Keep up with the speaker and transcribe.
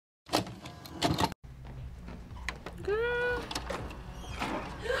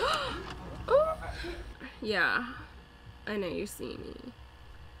Yeah, I know you see me.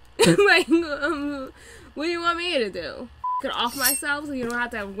 Like, what do you want me to do? Get off myself so you don't have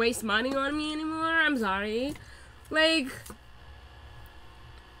to waste money on me anymore? I'm sorry. Like,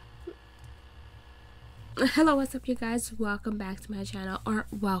 hello, what's up, you guys? Welcome back to my channel, or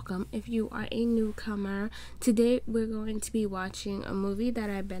welcome if you are a newcomer. Today we're going to be watching a movie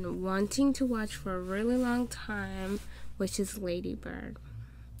that I've been wanting to watch for a really long time, which is Lady Bird.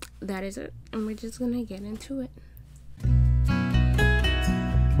 That is it, and we're just gonna get into it.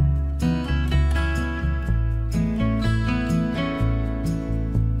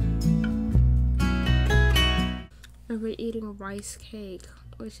 We're eating rice cake,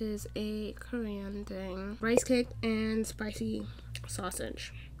 which is a Korean thing. Rice cake and spicy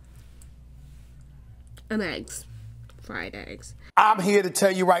sausage. And eggs. Fried eggs. I'm here to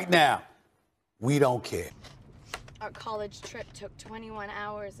tell you right now, we don't care. Our college trip took 21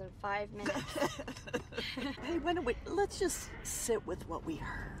 hours and 5 minutes. Hey, wait, let's just sit with what we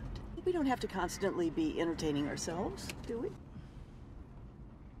heard. We don't have to constantly be entertaining ourselves, do we?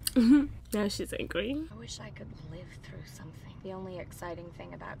 Now she's angry. I wish I could live through something. The only exciting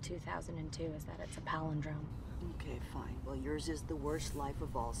thing about 2002 is that it's a palindrome. Okay, fine. Well, yours is the worst life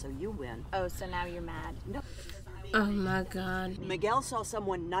of all, so you win. Oh, so now you're mad? No. Oh my god. Miguel saw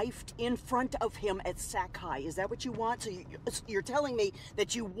someone knifed in front of him at Sac High. Is that what you want? So you're telling me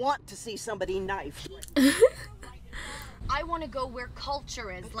that you want to see somebody knifed? I want to go where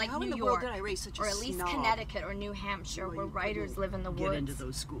culture is, like New York, or at least Connecticut or New Hampshire, where writers live in the woods. Get into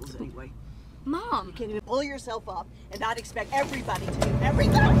those schools anyway. Mom! You can't even pull yourself up and not expect everybody to do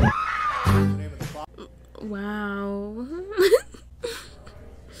everything. Wow.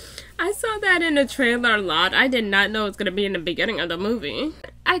 I saw that in the trailer a lot. I did not know it was going to be in the beginning of the movie.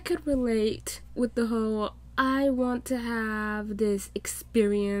 I could relate with the whole, I want to have this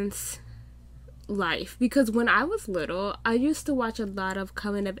experience life, because when I was little I used to watch a lot of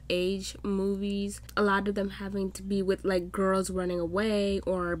coming of age movies, a lot of them having to be with like girls running away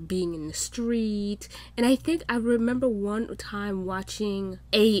or being in the street. And I think I remember one time watching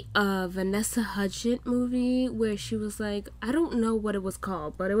a Vanessa Hudgens movie where she was like, I don't know what it was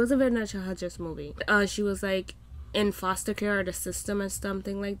called, but it was a Vanessa Hudgens movie. She was like in foster care or the system or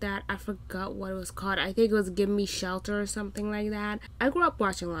something like that. I forgot what it was called. I think it was Give Me Shelter or something like that. I grew up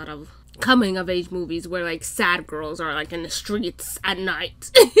watching a lot of coming of age movies where like sad girls are like in the streets at night.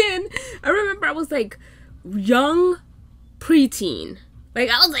 And I remember I was like young preteen. Like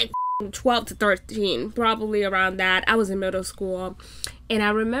I was like 12 to 13, probably around that. I was in middle school. And I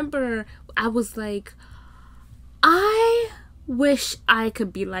remember I was like, I wish I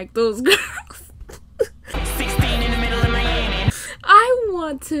could be like those girls. 16 in the middle of Miami. I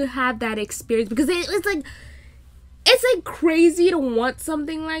want to have that experience because it's like crazy to want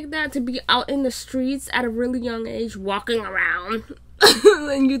something like that, to be out in the streets at a really young age walking around.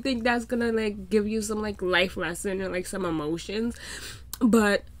 And you think that's gonna like give you some like life lesson or like some emotions.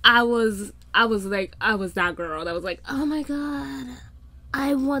 But I was that girl that was like, oh my god,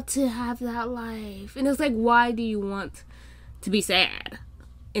 I want to have that life. And it's like, why do you want to be sad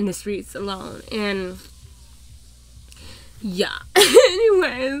in the streets alone? And yeah.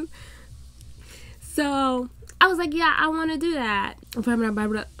 Anyways, so I was like, yeah, I want to do that. A friend of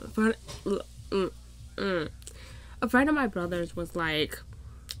my brother's was like,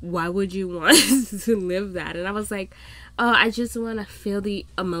 why would you want to live that? And I was like, oh, I just want to feel the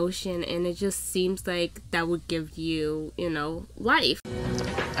emotion, and it just seems like that would give you, you know, life.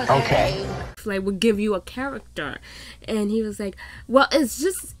 Okay. Like, would give you a character. And he was like, well,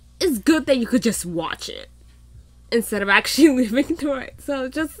 it's good that you could just watch it instead of actually living through it. So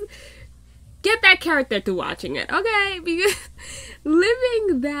just get that character through watching it, okay? Because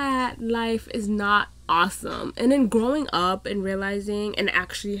living that life is not awesome. And then growing up and realizing and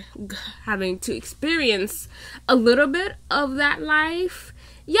actually having to experience a little bit of that life,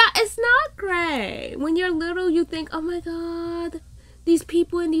 yeah, it's not great. When you're little, you think, oh my god, these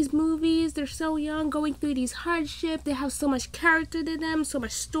people in these movies, they're so young, going through these hardships, they have so much character to them, so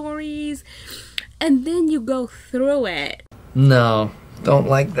much stories, and then you go through it. No, don't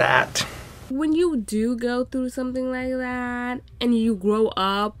like that. When you do go through something like that and you grow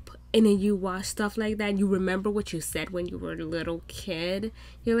up and then you watch stuff like that, you remember what you said when you were a little kid,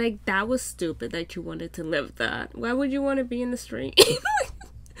 you're like, that was stupid that you wanted to live that. Why would you want to be in the street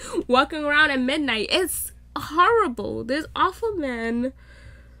walking around at midnight? It's horrible. There's awful men.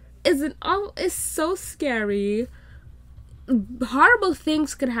 It's so scary. Horrible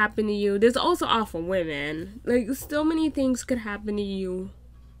things could happen to you. There's also awful women. Like, so many things could happen to you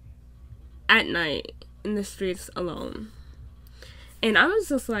at night in the streets alone. And I was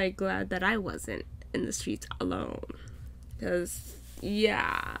just like glad that I wasn't in the streets alone. Because,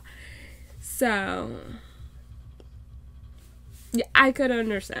 yeah. So, yeah, I could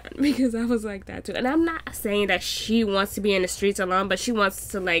understand because I was like that too. And I'm not saying that she wants to be in the streets alone, but she wants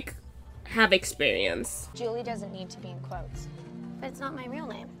to, like, have experience. Julie doesn't need to be in quotes. But it's not my real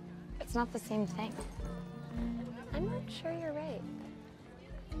name. It's not the same thing. I'm not sure you're right.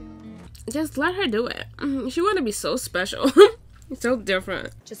 Just let her do it. She want to be so special. So different.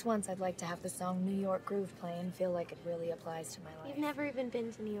 Just once I'd like to have the song New York Groove play and feel like it really applies to my life. You've never even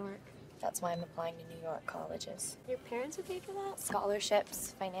been to New York. That's why I'm applying to New York colleges. Your parents would pay for that?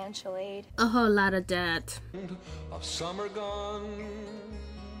 Scholarships, financial aid. A whole lot of debt. Of summer gone.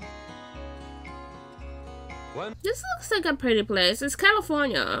 This looks like a pretty place. It's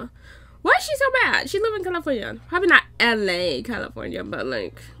California. Why is she so bad? She live in California. Probably not LA, California, but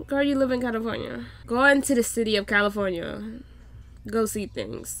like, girl, you live in California. Go into the city of California. Go see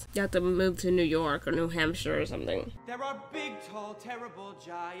things. You have to move to New York or New Hampshire or something. There are big, tall, terrible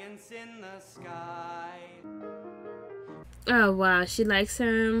giants in the sky. Oh, wow. She likes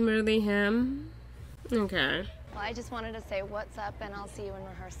him. Really him? Okay. Well, I just wanted to say what's up and I'll see you in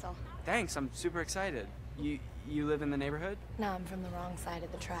rehearsal. Thanks, I'm super excited. You live in the neighborhood? No, I'm from the wrong side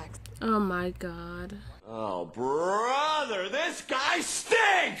of the tracks. Oh my god. Oh, brother, this guy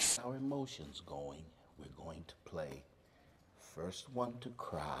stinks! Our emotions going. We're going to play. First one to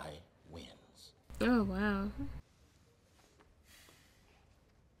cry wins. Oh wow.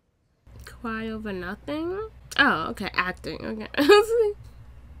 Cry over nothing? Oh, okay, acting, okay.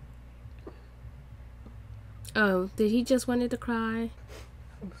 Oh, did he just wanted to cry?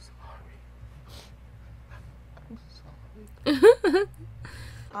 I'm sorry.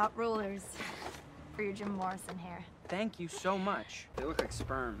 Hot rollers for your Jim Morrison hair. Thank you so much. They look like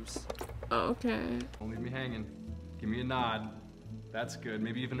sperms. Okay. Don't leave me hanging. Give me a nod. That's good.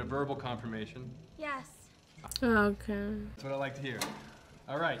 Maybe even a verbal confirmation. Yes. Okay. That's what I like to hear.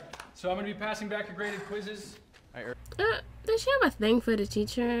 All right. So I'm going to be passing back your graded quizzes. Does she have a thing for the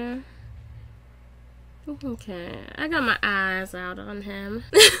teacher? Okay. I got my eyes out on him.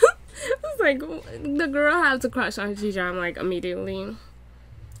 It's like, the girl has a crush on her teacher. I'm like, immediately,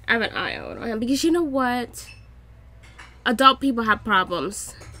 I have an eye out on him. Because you know what? Adult people have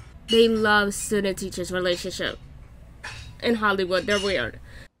problems. They love student-teachers relationship. In Hollywood, they're weird.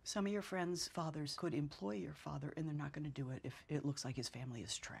 Some of your friends' fathers could employ your father, and they're not going to do it if it looks like his family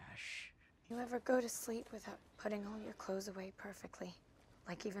is trash. You ever go to sleep without putting all your clothes away perfectly?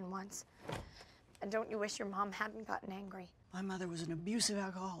 Like even once? And don't you wish your mom hadn't gotten angry? My mother was an abusive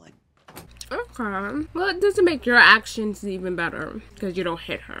alcoholic. Okay. Well, it doesn't make your actions even better because you don't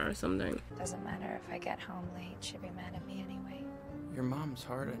hit her or something. Doesn't matter if I get home late. She'll be mad at me anyway. Your mom's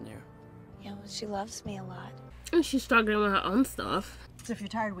hard on you. Yeah, well, she loves me a lot. And she's struggling with her own stuff. So if you're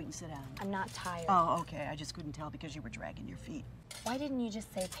tired, we can sit down. I'm not tired. Oh, okay. I just couldn't tell because you were dragging your feet. Why didn't you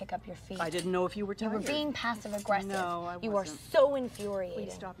just say pick up your feet? I didn't know if you were You tired. were being passive aggressive. No, I You wasn't. are so infuriating.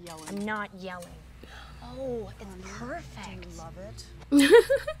 Please stop yelling. I'm not yelling. Oh, it's perfect. Do you love it?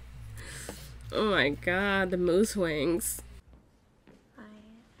 Oh my god, the moose wings. A-.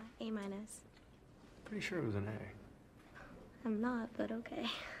 Pretty sure it was an A. I'm not, but okay.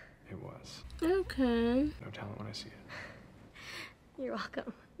 It was. Okay. No talent when I see it. You're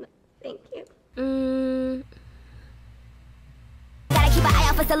welcome. Thank you. Gotta keep an eye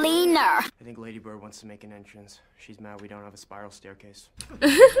out for Selena. I think Lady Bird wants to make an entrance. She's mad we don't have a spiral staircase.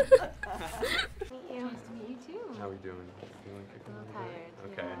 Meet you. Nice to meet you too. How are we doing? Feeling A little tired.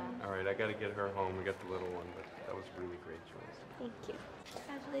 Okay. Yeah. All right. I got to get her home. We got the little one, but that was a really great choice. Thank you.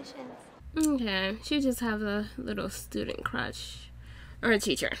 Congratulations. Okay. She just has a little student crush. Or a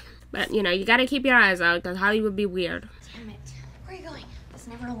teacher. But, you know, you gotta keep your eyes out because Hollywood be weird. Damn it. Where are you going? There's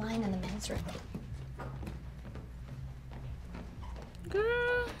never a line in the men's room.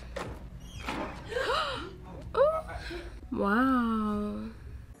 Girl. Oh. Wow.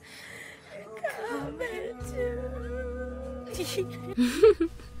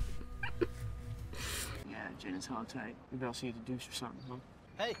 Yeah, Jen is held tight. Maybe I'll see you to douche or something, huh?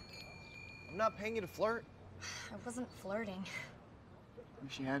 Hey, I'm not paying you to flirt. I wasn't flirting.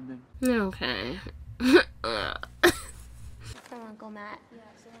 Wish you had been. Okay. From Uncle Matt.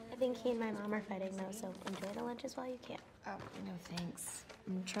 I think he and my mom are fighting now, so enjoy the lunches while you can. Oh, no thanks.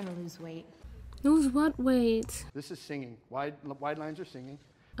 I'm trying to lose weight. Lose what weight? This is singing. Wide lines are singing.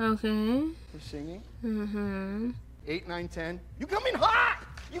 Okay. We're singing. Mm-hmm. 8, 9, 10. You come in hot!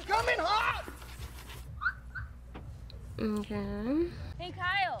 You come in hot! Okay. Hey,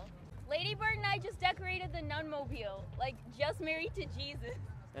 Kyle. Lady Bird and I just decorated the Nunmobile. Like, just married to Jesus.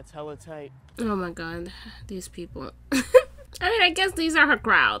 That's hella tight. Oh my god. These people. I mean, I guess these are her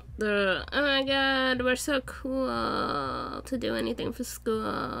crowd. The, oh my god, we're so cool to do anything for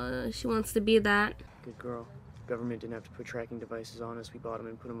school. She wants to be that. Good girl. Government didn't have to put tracking devices on us. We bought them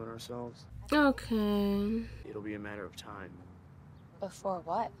and put them on ourselves. Okay. It'll be a matter of time. Before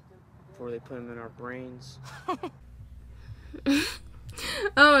what? Before they put them in our brains.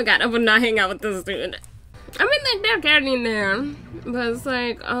 Oh my god, I would not hang out with this dude. I mean, like, they're getting there. But it's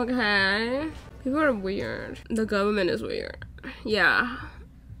like, okay. People are weird. The government is weird. Yeah.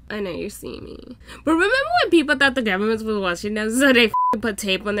 I know you see me. But remember when people thought the government was watching them, so they put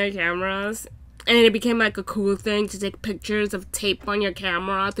tape on their cameras? And it became like a cool thing to take pictures of tape on your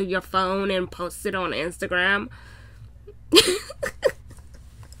camera through your phone and post it on Instagram.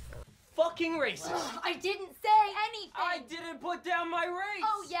 Fucking racist. I didn't say anything. I didn't put down my race.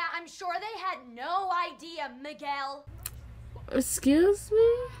 Oh yeah, I'm sure they had no idea, Miguel. Excuse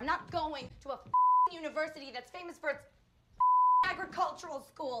me? I'm not going to a university that's famous for its agricultural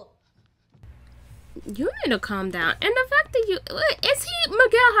school. You need to calm down. And the fact that you... Is he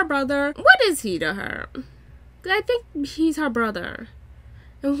Miguel her brother? What is he to her? I think he's her brother.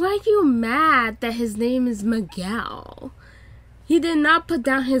 And why are you mad that his name is Miguel? He did not put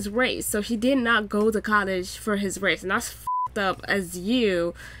down his race, so he did not go to college for his race. And that's f***ed up as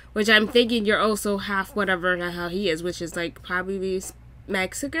you, which I'm thinking you're also half whatever the hell he is, which is like probably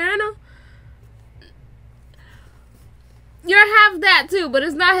Mexican. You're half that too, but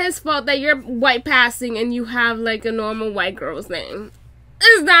it's not his fault that you're white passing and you have like a normal white girl's name.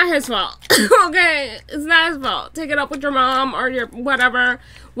 It's not his fault. Okay? It's not his fault. Take it up with your mom or your whatever.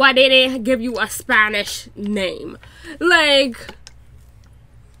 Why they didn't give you a Spanish name? Like,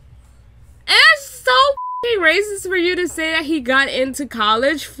 it's so f***ing racist for you to say that he got into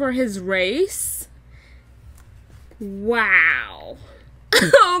college for his race. Wow.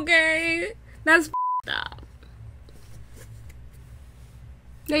 Okay? That's f***ed up.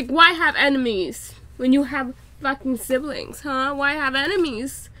 Like, why have enemies when you have fucking siblings, huh? Why have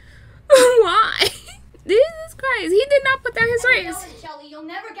enemies? Why? Jesus Christ, he did not put down his race. Shelly, you'll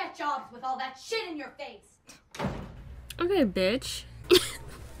never get jobs with all that shit in your face. Okay, bitch.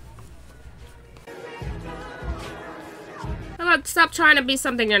 How about stop trying to be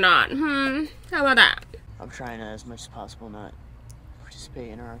something you're not? How about that? I'm trying to, as much as possible, not participate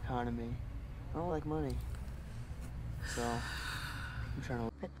in our economy. I don't like money. So... I'm trying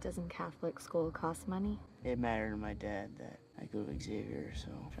to... But doesn't Catholic school cost money? It mattered to my dad that I go to 𝐓𝐈𝐷𝐒, so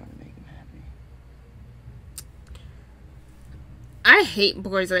I'm trying to make him happy. I hate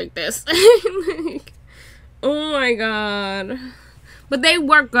boys like this. Like, oh my god. But they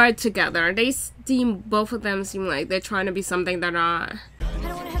work good together. Both of them seem like they're trying to be something they're not. I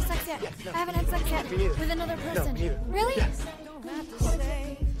don't want to have sex yet. I haven't had sex yet with another person. Really? Yes.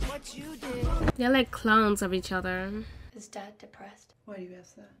 They're like clones of each other. Is Dad depressed? Why do you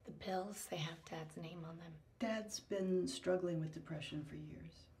ask that? The pills, they have Dad's name on them. Dad's been struggling with depression for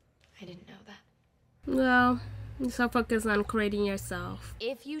years. I didn't know that. Well, you're so focused on creating yourself.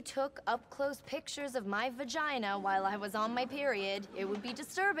 If you took up-close pictures of my vagina while I was on my period, it would be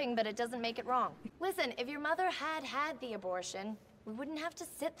disturbing, but it doesn't make it wrong. Listen, if your mother had had the abortion, we wouldn't have to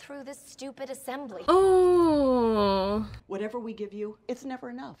sit through this stupid assembly. Oh. Whatever we give you, it's never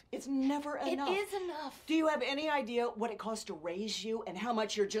enough. It's never enough. It is enough. Do you have any idea what it costs to raise you and how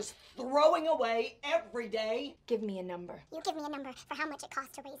much you're just throwing away every day? Give me a number. You give me a number for how much it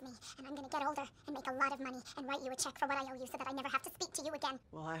costs to raise me, and I'm gonna get older and make a lot of money and write you a check for what I owe you so that I never have to speak to you again.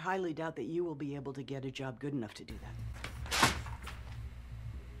 Well, I highly doubt that you will be able to get a job good enough to do that.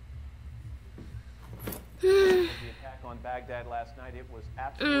 The attack on Baghdad last night, it was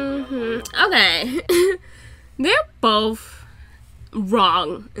absolutely Okay. They're both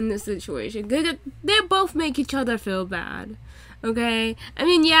wrong in this situation. They both make each other feel bad. Okay? I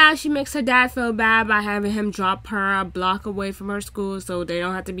mean, yeah, she makes her dad feel bad by having him drop her a block away from her school so they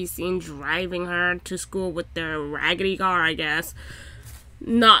don't have to be seen driving her to school with their raggedy car, I guess.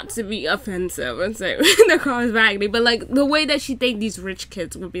 Not to be offensive and say the car is raggedy, but like the way that she think these rich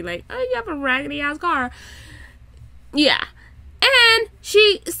kids would be like, oh, you have a raggedy ass car. Yeah. And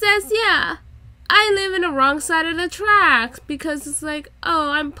she says, yeah, I live in the wrong side of the tracks because it's like,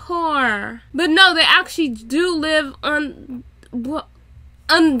 oh, I'm poor. But no, they actually do live on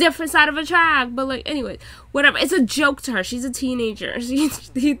the different side of a track. But like, anyway, whatever. It's a joke to her. She's a teenager. He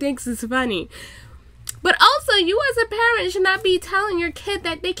thinks it's funny. But also, you as a parent should not be telling your kid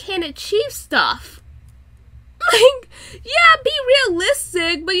that they can't achieve stuff. Like, yeah, be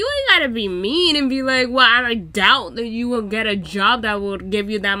realistic, but you ain't gotta be mean and be like, well, I doubt that you will get a job that will give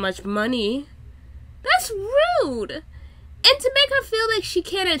you that much money. That's rude. And to make her feel like she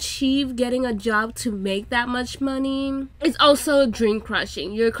can't achieve getting a job to make that much money, it's also dream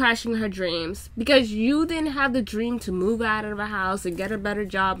crushing. You're crushing her dreams because you didn't have the dream to move out of the house and get a better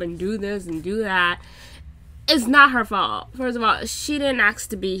job and do this and do that. It's not her fault. First of all, she didn't ask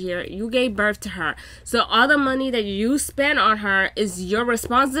to be here. You gave birth to her. So all the money that you spend on her is your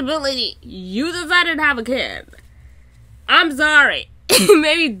responsibility. You decided to have a kid. I'm sorry.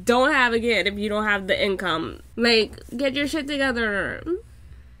 Maybe don't have a kid if you don't have the income. Like, get your shit together.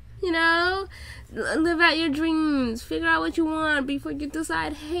 You know? Live out your dreams. Figure out what you want before you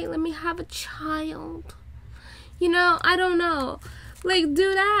decide, hey, let me have a child. You know? I don't know. Like,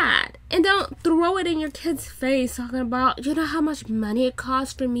 do that. And don't throw it in your kid's face talking about, you know how much money it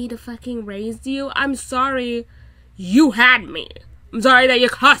costs for me to fucking raise you? I'm sorry you had me. I'm sorry that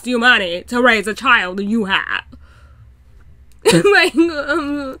it cost you money to raise a child you have. Like,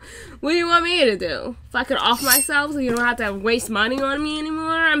 what do you want me to do? Fucking off myself so you don't have to waste money on me anymore?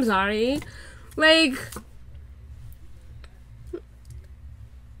 I'm sorry. Like,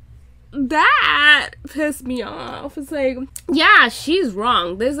 that pissed me off. It's like, yeah, she's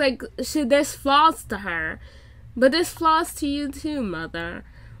wrong. There's like, there's flaws to her. But there's flaws to you too, mother.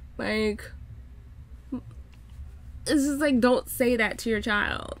 Like, it's just like, don't say that to your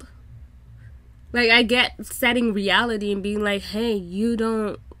child. Like, I get setting reality and being like, hey,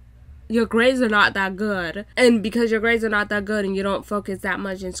 your grades are not that good. And because your grades are not that good and you don't focus that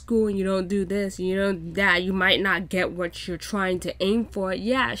much in school and you don't do this and you don't do that, you might not get what you're trying to aim for.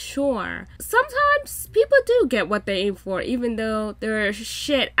 Yeah, sure. Sometimes people do get what they aim for, even though they're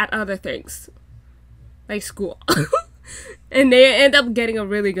shit at other things. Like school. And they end up getting a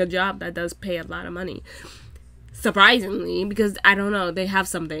really good job that does pay a lot of money. Surprisingly, because, I don't know, they have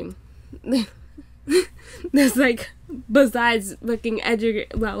something. There's like, besides looking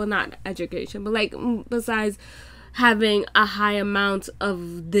well, not education, but like, besides having a high amount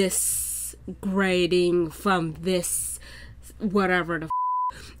of this grading from this whatever the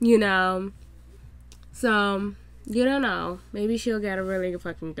you know. So, you don't know. Maybe she'll get a really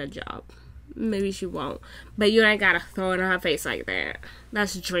fucking good job. Maybe she won't. But you ain't gotta throw it in her face like that.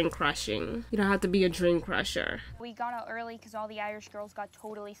 That's dream crushing. You don't have to be a dream crusher. We got out early because all the Irish girls got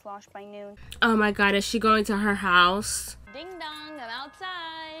totally sloshed by noon. Oh my god, is she going to her house? Ding dong, I'm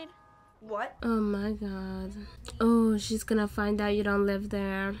outside. What? Oh my god. Oh, she's gonna find out you don't live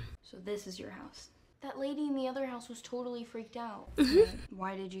there. So this is your house. That lady in the other house was totally freaked out.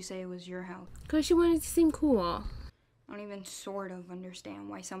 Why did you say it was your house? Because she wanted to seem cool. I don't even sort of understand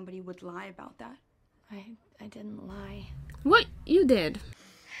why somebody would lie about that. I didn't lie. What? You did.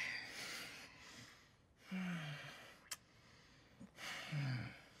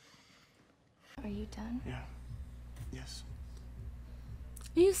 Are you done? Yeah. Yes.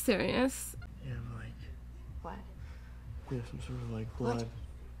 Are you serious? Yeah, like... What? We have some sort of like blood. What?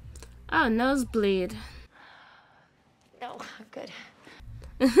 Oh, nosebleed. No, good.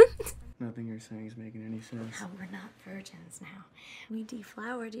 Nothing you're saying is making any sense. How we're not virgins now. We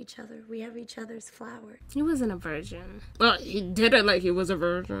deflowered each other. We have each other's flowers. He wasn't a virgin. Well, he did it like he was a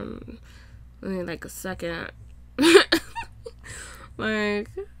virgin. Only like a second. Like...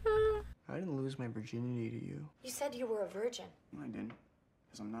 I didn't lose my virginity to you. You said you were a virgin. I didn't.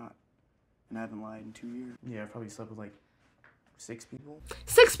 Because I'm not. And I haven't lied in 2 years. Yeah, I probably slept with like 6 people.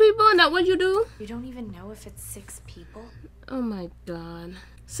 6 people? And that what you do? You don't even know if it's 6 people? Oh my god.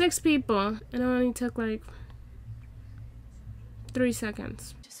 6 people. And it only took like 3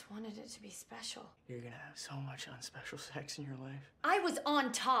 seconds. Just wanted it to be special. You're gonna have so much unspecial sex in your life. I was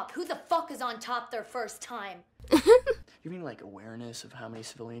on top. Who the fuck is on top their first time? You mean like awareness of how many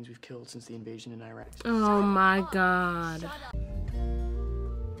civilians we've killed since the invasion in Iraq? Oh my god.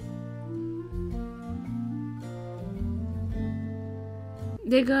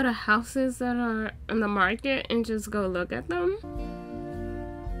 They go to houses that are on the market and just go look at them?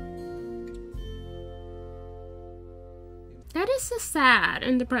 That is so sad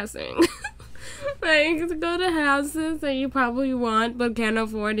and depressing. Like, to go to houses that you probably want but can't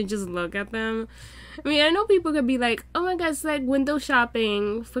afford and just look at them. I mean, I know people could be like, oh my god, it's like window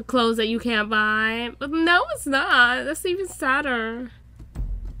shopping for clothes that you can't buy. But no, it's not. That's even sadder.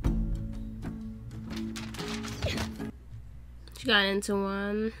 She got into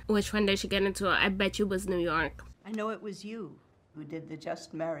one. Which one did she get into? I bet you was New York. I know it was you who did the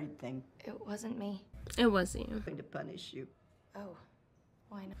just married thing. It wasn't me. It was you. I'm going to punish you. Oh,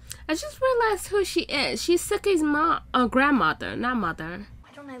 why not? I just realized who she is. She's Suki's grandmother, not mother. Why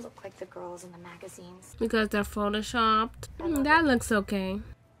don't I look like the girls in the magazines? Because they're photoshopped. That looks okay.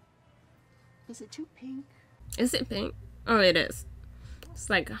 Is it too pink? Is it pink? Oh, it is. It's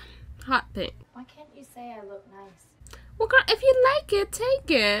like hot pink. Why can't you say I look nice? Well, girl, if you like it,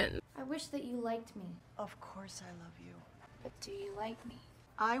 take it. I wish that you liked me. Of course I love you. But do you like me?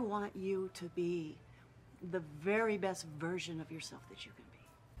 I want you to be the very best version of yourself that you can be.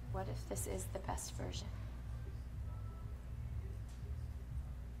 What if this is the best version?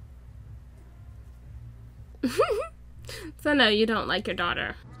 So no, you don't like your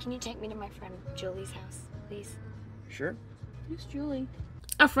daughter. Can you take me to my friend Julie's house, please? Sure. Who's Julie?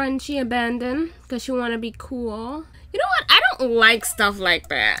 A friend she abandoned because she want to be cool. You know what? I don't like stuff like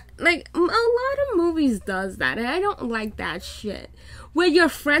that. Like, a lot of movies does that, and I don't like that shit. Where you're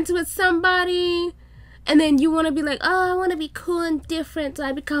friends with somebody, and then you want to be like, oh, I want to be cool and different, so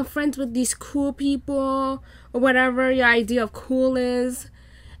I become friends with these cool people, or whatever your idea of cool is.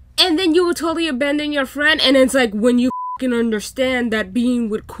 And then you will totally abandon your friend, and it's like, when you can understand that being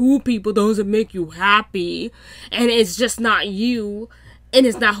with cool people doesn't make you happy, and it's just not you, and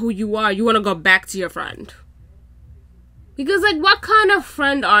it's not who you are, you want to go back to your friend. Because, like, what kind of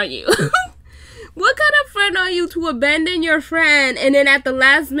friend are you? What kind of friend are you to abandon your friend, and then at the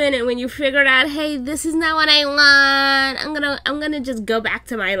last minute when you figured out, hey, this is not what I want, I'm gonna just go back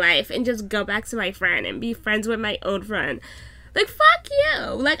to my life and just go back to my friend and be friends with my old friend. Like, fuck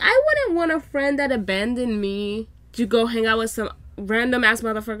you. Like, I wouldn't want a friend that abandoned me to go hang out with some random ass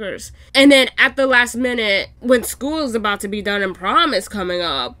motherfuckers. And then at the last minute, when school is about to be done and prom is coming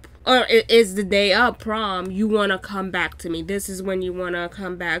up, or it is the day of prom, you want to come back to me. This is when you want to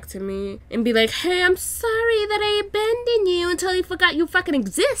come back to me and be like, hey, I'm sorry that I abandoned you until you forgot you fucking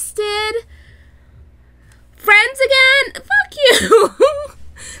existed. Friends again? Fuck you.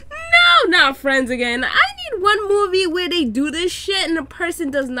 No, not friends again. I need one movie where they do this shit and the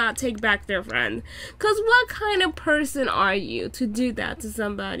person does not take back their friend. Because what kind of person are you to do that to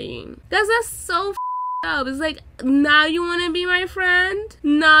somebody? That's so up. It's like, now you want to be my friend?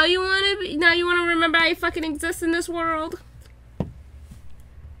 Now you want to remember I fucking exist in this world?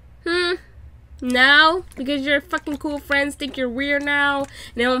 Now? Because your fucking cool friends think you're weird now? And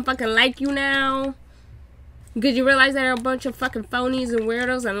they don't fucking like you now? Because you realize they're a bunch of fucking phonies and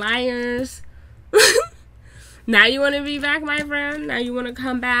weirdos and liars? Now you want to be back, my friend? Now you want to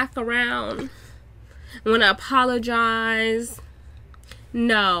come back around? Want to apologize?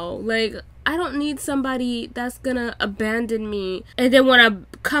 No, like, I don't need somebody that's gonna abandon me and then want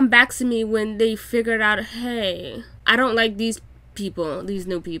to come back to me when they figured out, hey, I don't like these people, these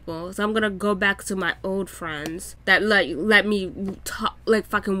new people, so I'm gonna go back to my old friends that let me talk, like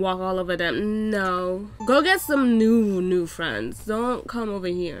fucking walk all over them. No, go get some new friends. Don't come over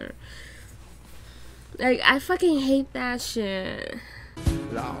here. Like, I fucking hate that shit.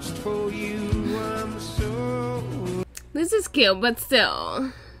 Lost for you, I'm so... This is cute, but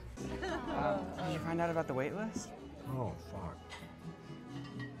still. Did you find out about the wait list? Oh, fuck.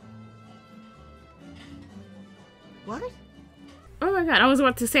 What? Oh my god, I was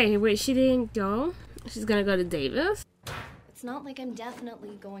about to say, wait, she didn't go? She's gonna go to Davis? It's not like I'm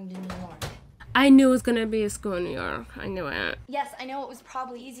definitely going to New York. I knew it was gonna be a school in New York. I knew it. Yes, I know it was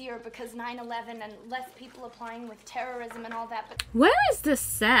probably easier because 9/11 and less people applying with terrorism and all that, but... Where is this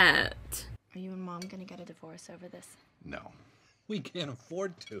set? Are you and Mom gonna get a divorce over this? No. We can't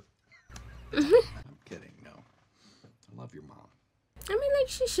afford to. I'm kidding, no. I love your mom. I mean, like,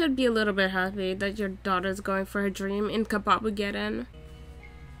 she should be a little bit happy that your daughter's going for her dream in 𝐻𝐈𝐿.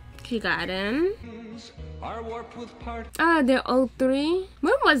 She got in. Ah, they're 03?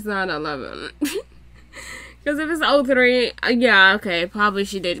 When was 9/11? Because if it's 03, yeah, okay, probably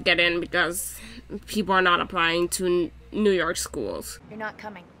she did get in because people are not applying to New York schools. You're not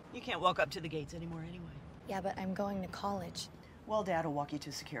coming. You can't walk up to the gates anymore anyway. Yeah, but I'm going to college. Well, Dad will walk you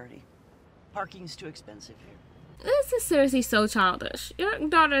to security. Parking's too expensive here. This is seriously so childish. Your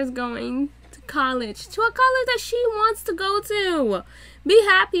daughter is going to college. To a college that she wants to go to. Be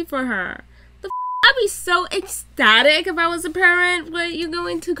happy for her. I'd be so ecstatic if I was a parent with you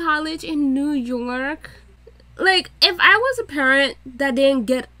going to college in New York. Like, if I was a parent that didn't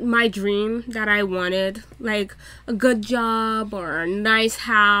get my dream that I wanted, like a good job or a nice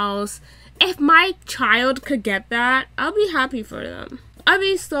house, if my child could get that, I'll be happy for them. I'd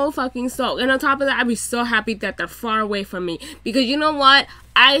be so fucking stoked. And on top of that, I'd be so happy that they're far away from me. Because you know what?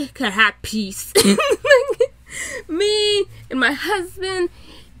 I could have peace. Me and my husband,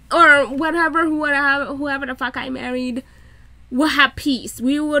 or whatever, whoever the fuck I married, will have peace.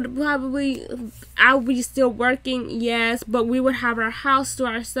 We would probably, I'll be still working, yes, but we would have our house to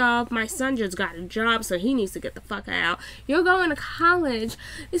ourselves. My son just got a job, so he needs to get the fuck out. You're going to college.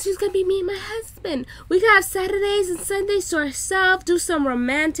 It's just gonna be me and my husband. We can have Saturdays and Sundays to ourselves, do some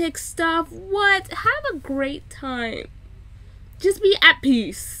romantic stuff. What? Have a great time. Just be at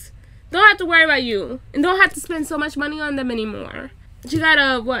peace. don't have to worry about you. And don't have to spend so much money on them anymore. She got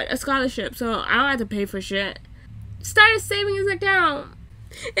a scholarship, so I don't have to pay for shit. Start a savings account.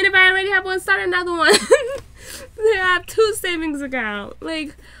 And if I already have one, start another one. I have 2 savings accounts.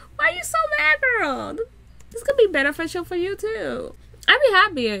 Like, why are you so mad, girl? This could be beneficial for you, too. I'd be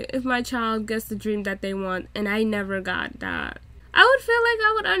happy if my child gets the dream that they want, and I never got that. I would feel like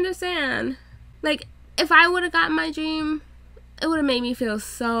I would understand. Like, if I would have gotten my dream, it would have made me feel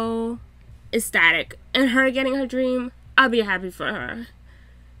so ecstatic. And her getting her dream, I'll be happy for her.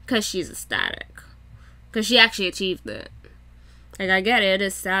 Because she's ecstatic. Because she actually achieved it. Like, I get it.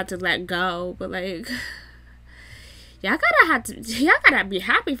 It's sad to let go. But, like, y'all gotta be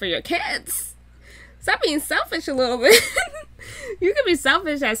happy for your kids. Stop being selfish a little bit. You can be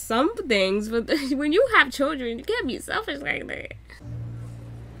selfish at some things. But when you have children, you can't be selfish like that.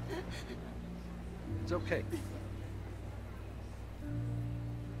 It's okay.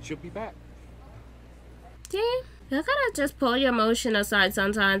 She'll be back. See? You gotta just pull your emotion aside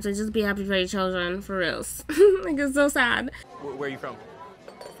sometimes and just be happy for your children, for reals. Like, it's so sad. Where are you from?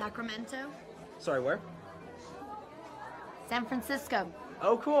 Sacramento? Sorry, where? San Francisco.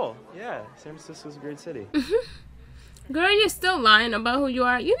 Oh, cool. Yeah, San Francisco's a great city. Girl, you're still lying about who you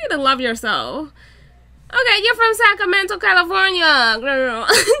are. You need to love yourself. Okay, you're from Sacramento, California, girl.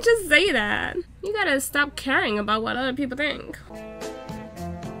 Just say that. You gotta stop caring about what other people think.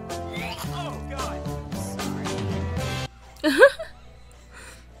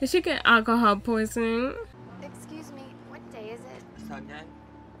 Did she get alcohol poisoning? Excuse me, what day is it? Sunday.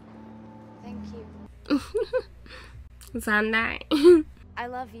 Thank you. Sunday. I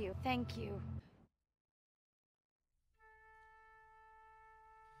love you. Thank you.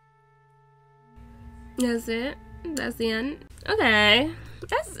 That's it. That's the end. Okay.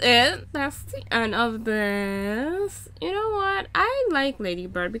 That's it. That's the end of this. You know what? I like Lady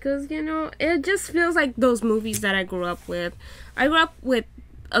Bird because, you know, it just feels like those movies that I grew up with. I grew up with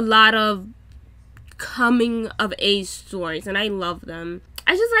a lot of coming of age stories and I love them.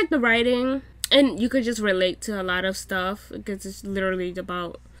 I just like the writing and you could just relate to a lot of stuff because it's literally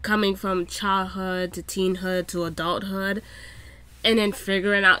about coming from childhood to teenhood to adulthood and then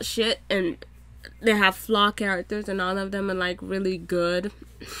figuring out shit, and they have flawed characters and all of them are like really good,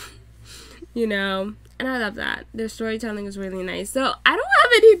 you know, and I love that. Their storytelling is really nice. So I don't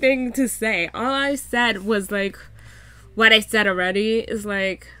have anything to say. All I said was like what I said already is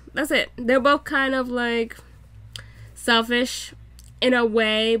like, that's it. They're both kind of like selfish in a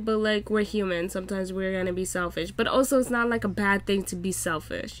way, but like we're human. Sometimes we're gonna be selfish, but also it's not like a bad thing to be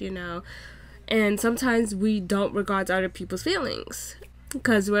selfish, you know, and sometimes we don't regard other people's feelings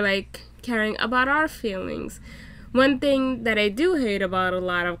because we're like caring about our feelings. One thing that I do hate about a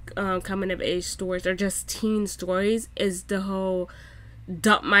lot of coming of age stories or just teen stories is the whole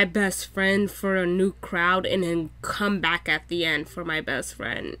dump my best friend for a new crowd and then come back at the end for my best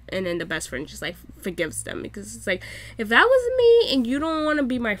friend, and then the best friend just like forgives them, because it's like, if that was me and you don't want to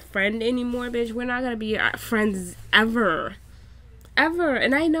be my friend anymore, bitch, we're not gonna be friends ever.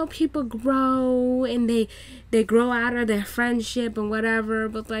 And I know people grow and they grow out of their friendship and whatever,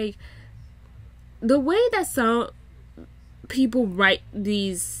 but like the way that some people write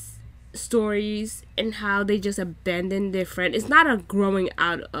these stories and how they just abandon their friend, it's not a growing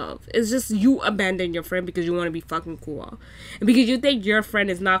out of. It's just you abandon your friend because you want to be fucking cool. And because you think your friend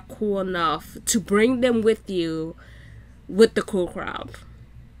is not cool enough to bring them with you with the cool crowd.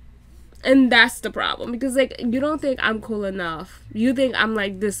 And that's the problem. Because like, you don't think I'm cool enough. You think I'm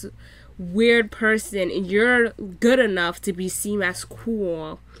like this weird person and you're good enough to be seen as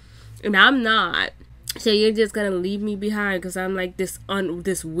cool. And I'm not. So you're just gonna leave me behind because I'm like this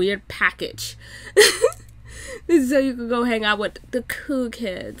weird package. So you can go hang out with the cool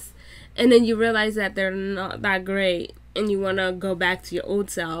kids. And then you realize that they're not that great. And you want to go back to your old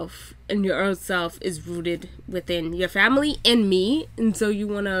self. And your old self is rooted within your family and me. And so you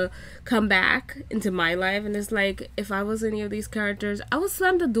want to come back into my life. And it's like, if I was any of these characters, I would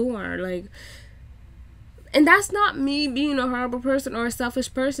slam the door. Like, and that's not me being a horrible person or a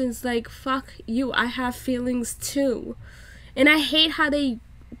selfish person. It's like, fuck you. I have feelings too. And I hate how they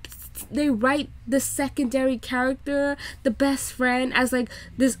write the secondary character, the best friend, as like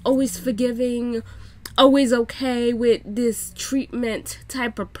this always forgiving, always okay with this treatment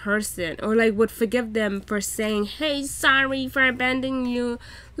type of person, or like would forgive them for saying, hey, sorry for abandoning you.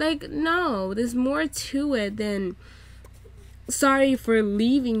 Like, no, there's more to it than sorry for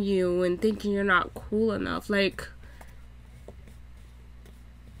leaving you and thinking you're not cool enough. Like,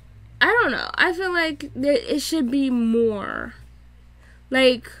 I don't know, I feel like it should be more.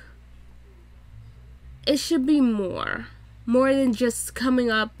 Like, it should be more. more than just coming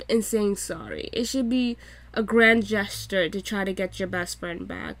up and saying sorry. It should be a grand gesture to try to get your best friend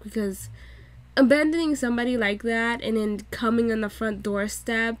back, because abandoning somebody like that and then coming on the front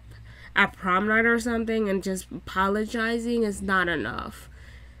doorstep at prom night or something and just apologizing is not enough.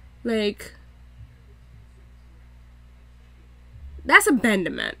 Like, that's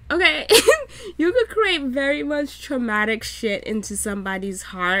abandonment, okay? You could create very much traumatic shit into somebody's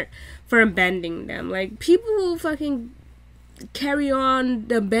heart for abandoning them. Like, people will fucking carry on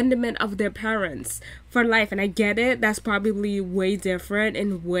the abandonment of their parents for life, and I get it. That's probably way different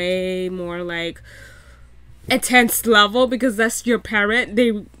and way more like intense level, because that's your parent.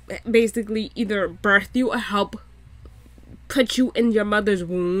 They basically either birthed you or help put you in your mother's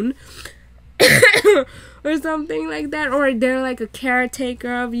womb or something like that, or they're like a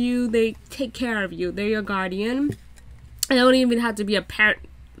caretaker of you. They take care of you. They're your guardian. It don't even have to be a parent,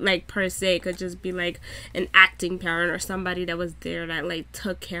 like, per se. It could just be like an acting parent or somebody that was there that like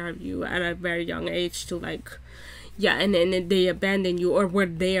took care of you at a very young age to like, yeah, and then they abandoned you or were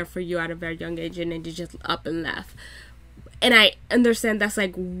there for you at a very young age and then they just up and left. And I understand that's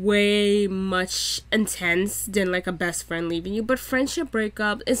like way much intense than like a best friend leaving you. But friendship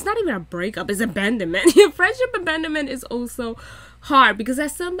breakup, it's not even a breakup, it's abandonment. Friendship abandonment is also hard because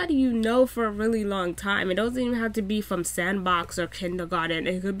that's somebody you know for a really long time. It doesn't even have to be from sandbox or kindergarten.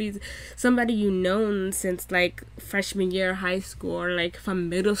 It could be somebody you've known since like freshman year of high school or like from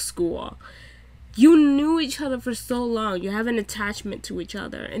middle school. You knew each other for so long. You have an attachment to each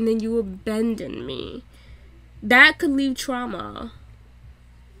other, and then you abandon me. That could leave trauma.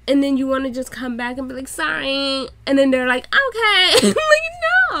 And then you want to just come back and be like, sorry. And then they're like, okay. Like,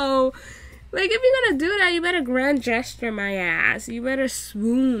 no. Like, if you're going to do that, you better grand gesture my ass. You better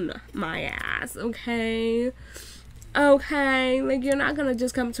swoon my ass, okay? Okay? Like, you're not going to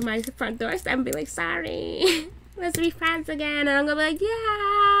just come to my front doorstep and be like, sorry. Let's be friends again. And I'm going to be like,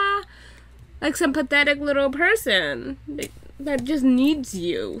 yeah. Like some pathetic little person that just needs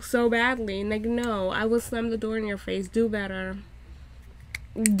you so badly. Like, no, I will slam the door in your face. Do better.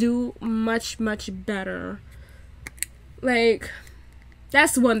 Do much, much better. Like,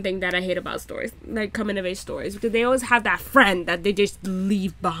 that's one thing that I hate about stories, like coming of age stories, because they always have that friend that they just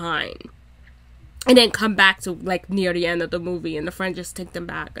leave behind and then come back to like near the end of the movie and the friend just take them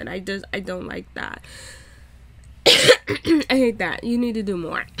back, and I don't like that. I hate that. You need to do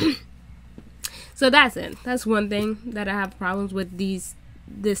more. So that's it. That's one thing that I have problems with this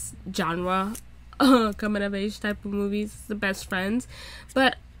genre, coming of age type of movies, The Best Friends.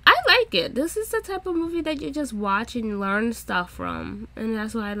 But I like it. This is the type of movie that you just watch and learn stuff from. And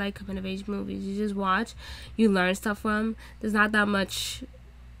that's why I like coming of age movies. You just watch, you learn stuff from. There's not that much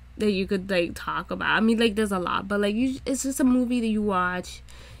that you could like talk about. I mean, like, there's a lot, but like, it's just a movie that you watch,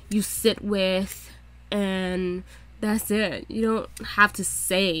 you sit with, and that's it. You don't have to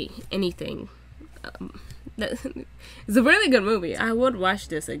say anything. It's a really good movie. I would watch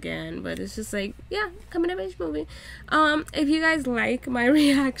this again, but it's just like, yeah, coming of age movie. If you guys like my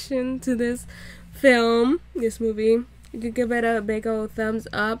reaction to this movie, you could give it a big old thumbs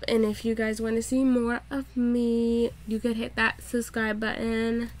up, and if you guys want to see more of me, you could hit that subscribe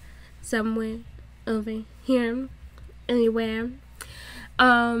button somewhere over here, anywhere.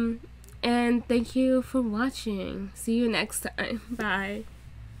 And thank you for watching. See you next time. Bye.